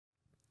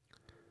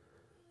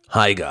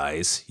Hi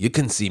guys, you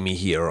can see me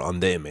here on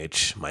the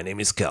image. My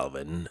name is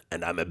Calvin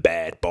and I'm a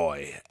bad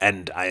boy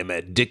and I am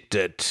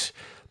addicted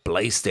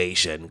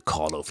PlayStation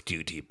Call of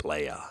Duty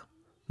player.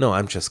 No,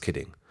 I'm just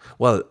kidding.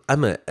 Well,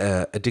 I'm a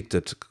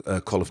addicted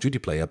Call of Duty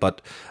player,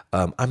 but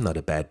I'm not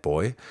a bad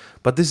boy.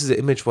 But this is an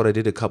image what I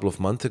did a couple of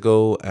months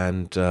ago,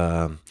 and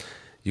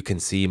you can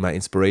see my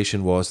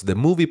inspiration was the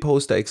movie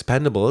poster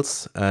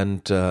Expendables,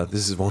 and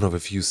this is one of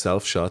a few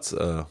self shots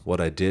what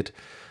I did.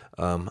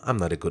 I'm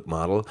not a good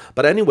model.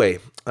 But anyway,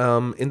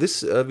 in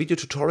this video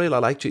tutorial, I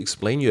like to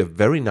explain you a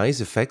very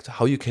nice effect,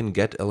 how you can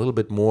get a little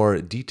bit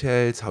more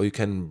details, how you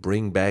can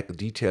bring back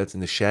details in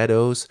the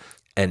shadows.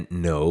 And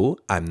no,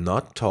 I'm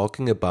not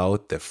talking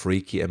about the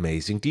freaky,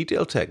 amazing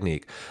detail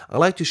technique. I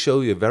like to show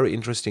you a very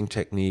interesting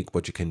technique,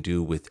 what you can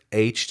do with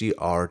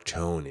HDR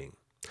toning.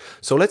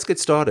 So let's get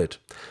started.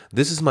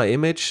 This is my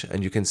image,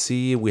 and you can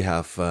see we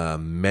have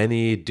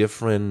many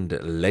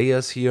different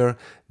layers here.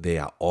 They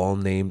are all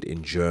named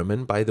in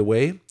German, by the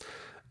way.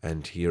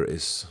 And here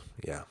is,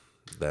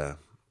 the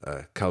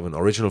Calvin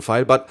original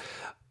file. But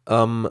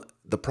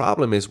the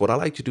problem is, what I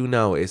like to do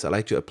now is I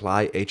like to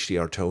apply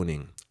HDR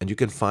toning. And you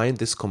can find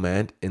this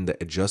command in the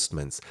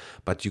adjustments,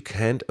 but you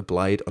can't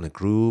apply it on a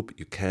group,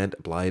 you can't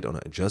apply it on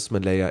an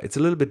adjustment layer. It's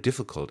a little bit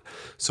difficult.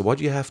 So what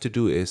you have to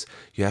do is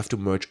you have to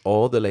merge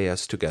all the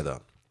layers together.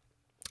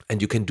 And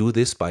you can do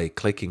this by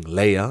clicking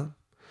Layer,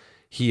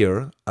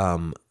 here,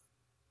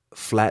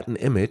 Flatten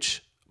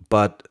Image,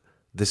 but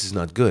this is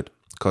not good,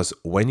 because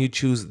when you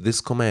choose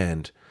this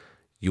command,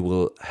 you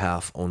will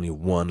have only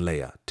one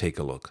layer. Take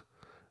a look.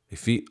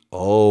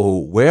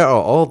 Where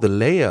are all the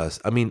layers?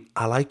 I mean,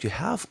 I like to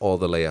have all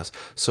the layers,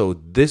 so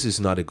this is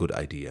not a good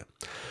idea.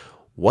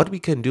 What we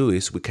can do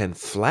is we can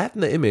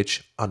flatten the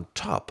image on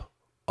top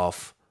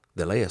of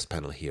the layers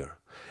panel here.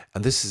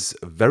 And this is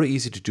very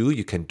easy to do.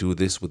 You can do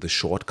this with a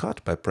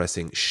shortcut by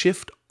pressing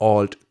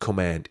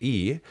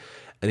Shift-Alt-Command-E.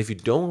 And if you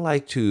don't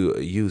like to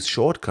use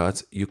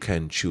shortcuts, you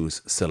can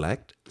choose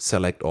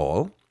Select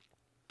All,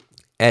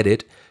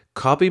 Edit,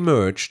 Copy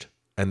Merged,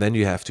 and then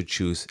you have to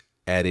choose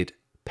Edit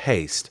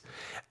Paste.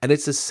 And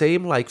it's the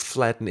same like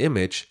flatten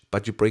image,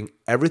 but you bring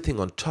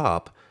everything on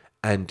top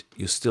and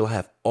you still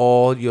have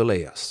all your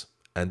layers.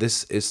 And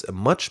this is a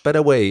much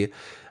better way.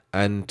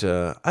 And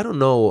I don't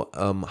know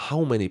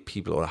how many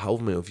people or how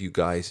many of you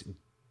guys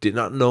did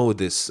not know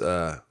this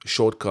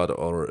shortcut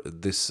or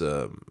this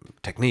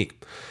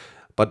technique.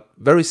 But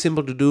very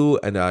simple to do,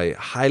 and I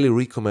highly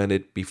recommend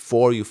it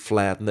before you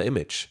flatten the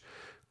image,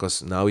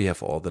 because now you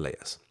have all the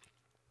layers.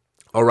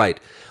 All right,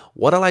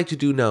 what I like to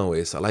do now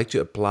is I like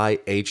to apply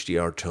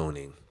HDR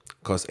toning,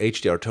 because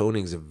HDR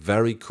toning is a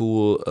very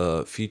cool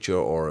feature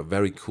or a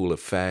very cool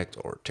effect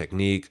or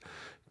technique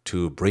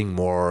to bring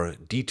more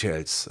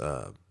details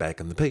back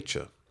in the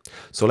picture.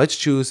 So let's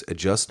choose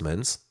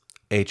Adjustments,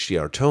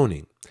 HDR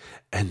toning,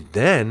 and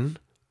then,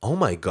 oh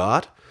my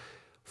God,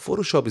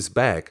 Photoshop is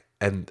back,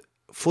 and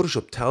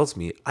Photoshop tells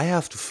me I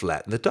have to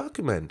flatten the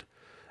document.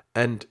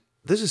 And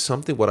this is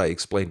something what I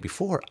explained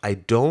before. I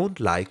don't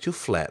like to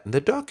flatten the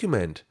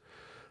document.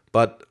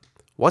 But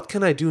what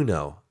can I do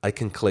now? I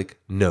can click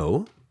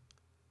No.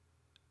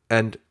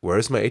 And where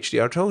is my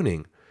HDR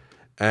toning?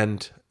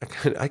 And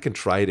I can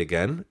try it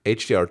again,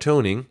 HDR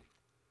toning.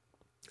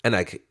 And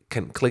I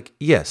can click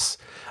Yes.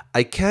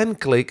 I can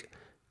click,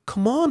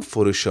 come on,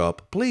 Photoshop,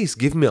 please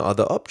give me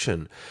another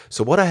option.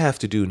 So what I have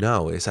to do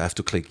now is I have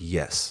to click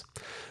Yes.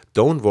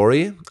 Don't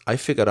worry, I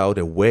figured out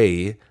a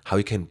way how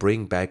you can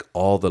bring back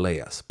all the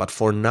layers. But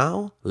for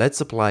now,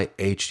 let's apply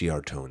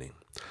HDR toning.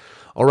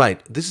 All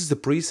right, this is the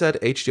preset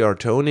HDR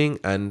toning,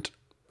 and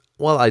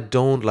well, I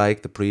don't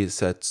like the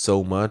preset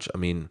so much. I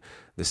mean,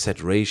 the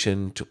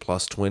saturation to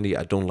 +20,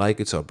 I don't like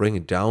it, so I'll bring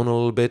it down a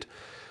little bit.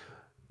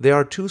 There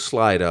are two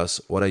sliders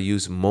what I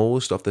use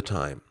most of the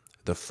time.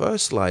 The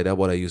first slider,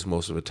 what I use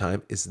most of the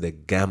time, is the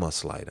gamma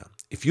slider.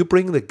 If you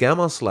bring the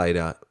gamma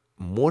slider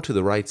more to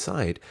the right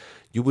side,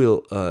 you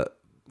will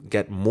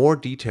get more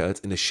details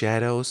in the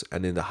shadows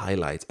and in the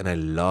highlights, and I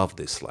love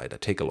this slider.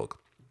 Take a look.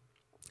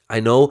 I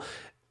know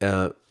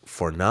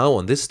for now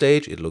on this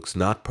stage it looks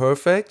not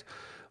perfect,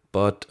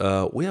 but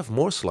we have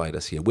more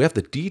sliders here. We have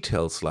the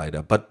detail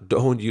slider, but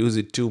don't use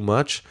it too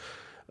much,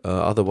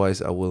 otherwise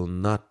I will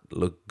not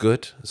look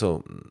good.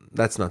 So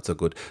that's not so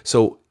good.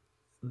 So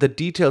the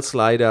detail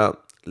slider,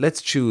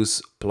 let's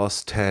choose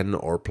 +10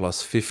 or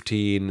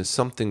 +15,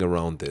 something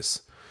around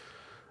this.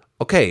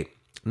 Okay,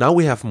 now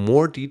we have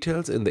more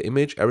details in the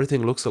image.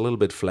 Everything looks a little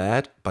bit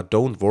flat, but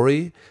don't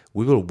worry,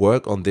 we will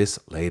work on this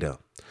later.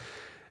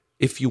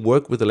 If you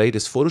work with the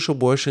latest Photoshop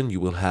version, you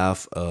will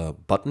have a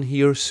button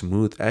here,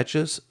 Smooth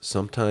Edges.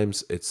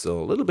 Sometimes it's a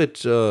little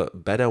bit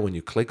better when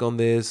you click on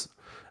this,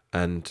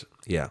 and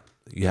yeah,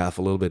 you have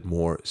a little bit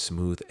more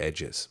smooth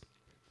edges.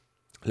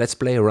 Let's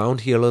play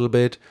around here a little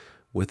bit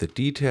with the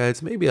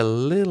details, maybe a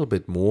little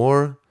bit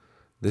more.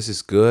 This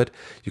is good.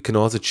 You can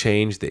also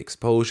change the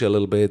exposure a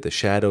little bit, the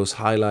shadows,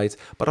 highlights,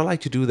 but I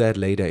like to do that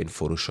later in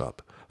Photoshop.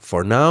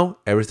 For now,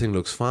 everything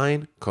looks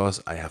fine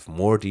because I have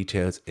more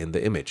details in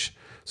the image.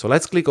 So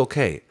let's click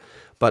OK.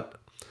 But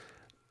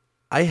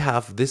I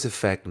have this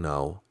effect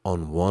now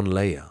on one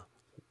layer.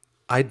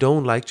 I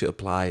don't like to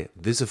apply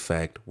this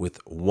effect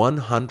with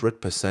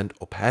 100%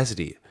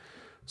 opacity.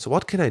 So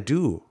what can I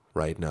do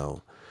right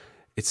now?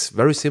 It's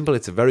very simple.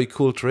 It's a very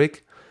cool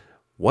trick.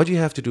 What you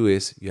have to do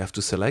is you have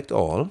to select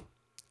all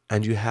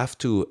and you have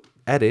to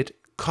edit,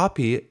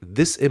 copy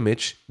this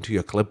image to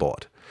your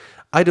clipboard.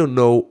 I don't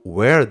know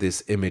where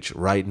this image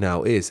right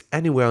now is,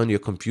 anywhere on your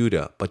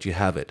computer, but you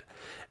have it.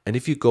 And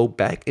if you go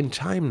back in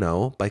time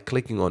now by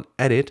clicking on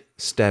edit,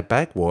 step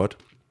backward,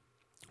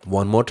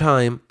 one more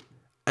time,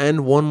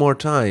 and one more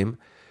time,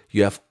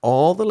 you have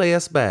all the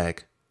layers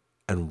back.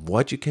 And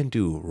what you can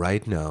do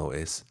right now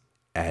is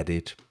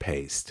edit,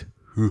 paste.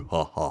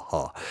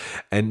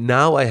 And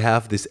now I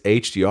have this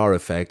HDR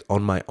effect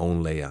on my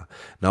own layer.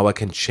 Now I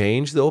can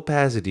change the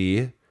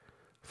opacity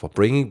for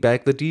bringing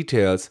back the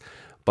details.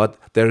 But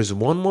there is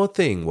one more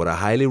thing what I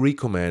highly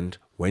recommend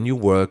when you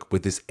work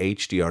with this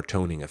HDR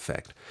toning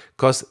effect,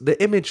 because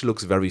the image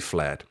looks very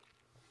flat.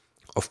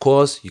 Of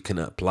course, you can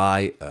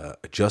apply an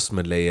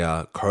adjustment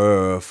layer,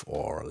 curve,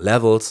 or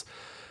levels,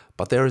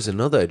 but there is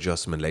another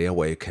adjustment layer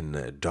where you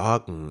can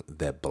darken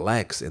the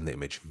blacks in the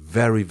image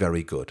very,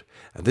 very good.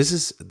 And this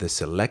is the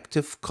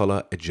selective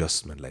color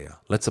adjustment layer.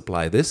 Let's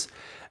apply this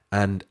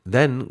and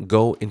then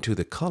go into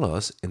the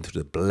colors, into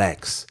the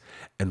blacks.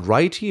 And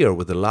right here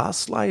with the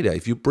last slider,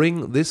 if you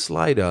bring this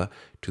slider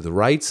to the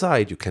right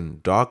side, you can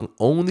darken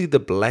only the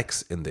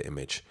blacks in the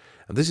image.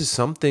 And this is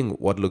something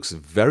what looks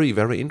very,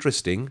 very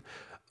interesting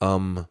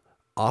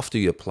after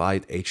you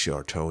applied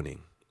HDR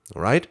toning.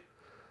 All right.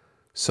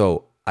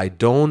 So I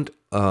don't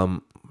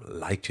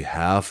like to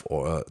have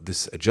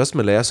this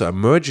adjustment layer, so I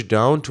merge it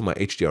down to my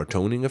HDR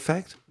toning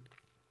effect.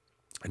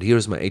 And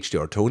here's my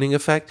HDR toning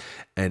effect.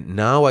 And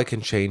now I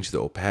can change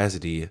the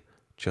opacity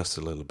just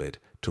a little bit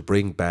to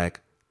bring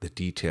back the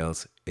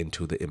details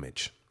into the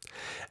image.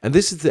 And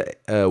this is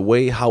the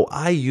way how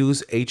I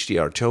use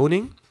HDR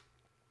toning.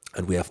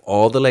 And we have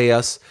all the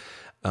layers.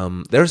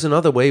 There's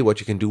another way what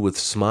you can do with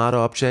Smart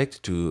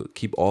Object to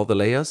keep all the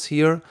layers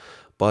here.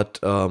 But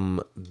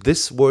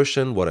this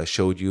version, what I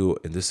showed you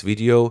in this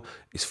video,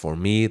 is for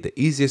me the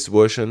easiest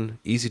version,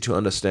 easy to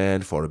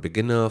understand for a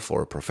beginner,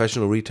 for a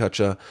professional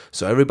retoucher.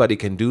 So everybody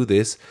can do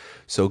this.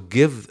 So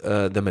give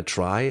them a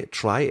try.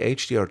 Try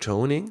HDR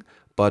toning,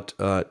 but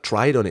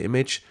try it on an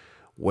image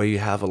where you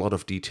have a lot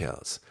of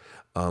details.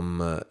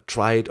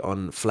 Try it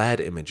on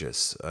flat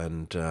images,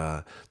 and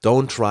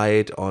don't try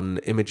it on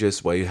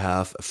images where you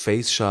have a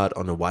face shot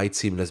on a white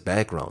seamless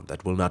background.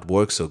 That will not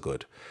work so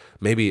good.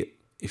 Maybe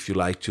if you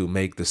like to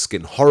make the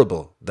skin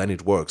horrible, then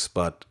it works,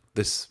 but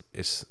this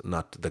is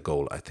not the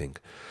goal, I think.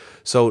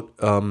 So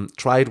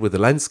try it with a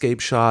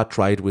landscape shot,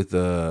 try it with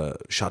a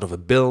shot of a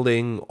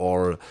building,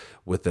 or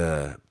with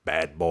a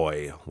bad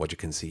boy, what you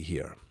can see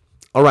here.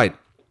 All right.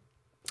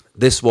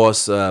 This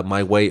was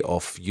my way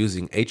of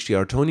using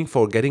HDR toning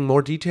for getting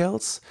more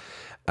details,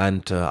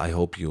 and I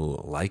hope you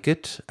like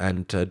it.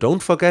 And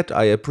don't forget,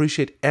 I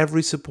appreciate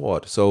every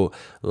support. So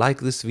like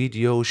this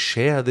video,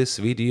 share this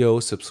video,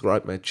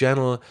 subscribe my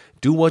channel,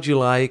 do what you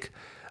like.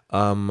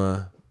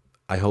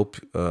 I hope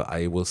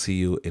I will see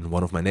you in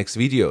one of my next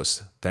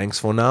videos. Thanks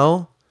for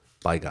now.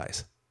 Bye,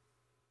 guys.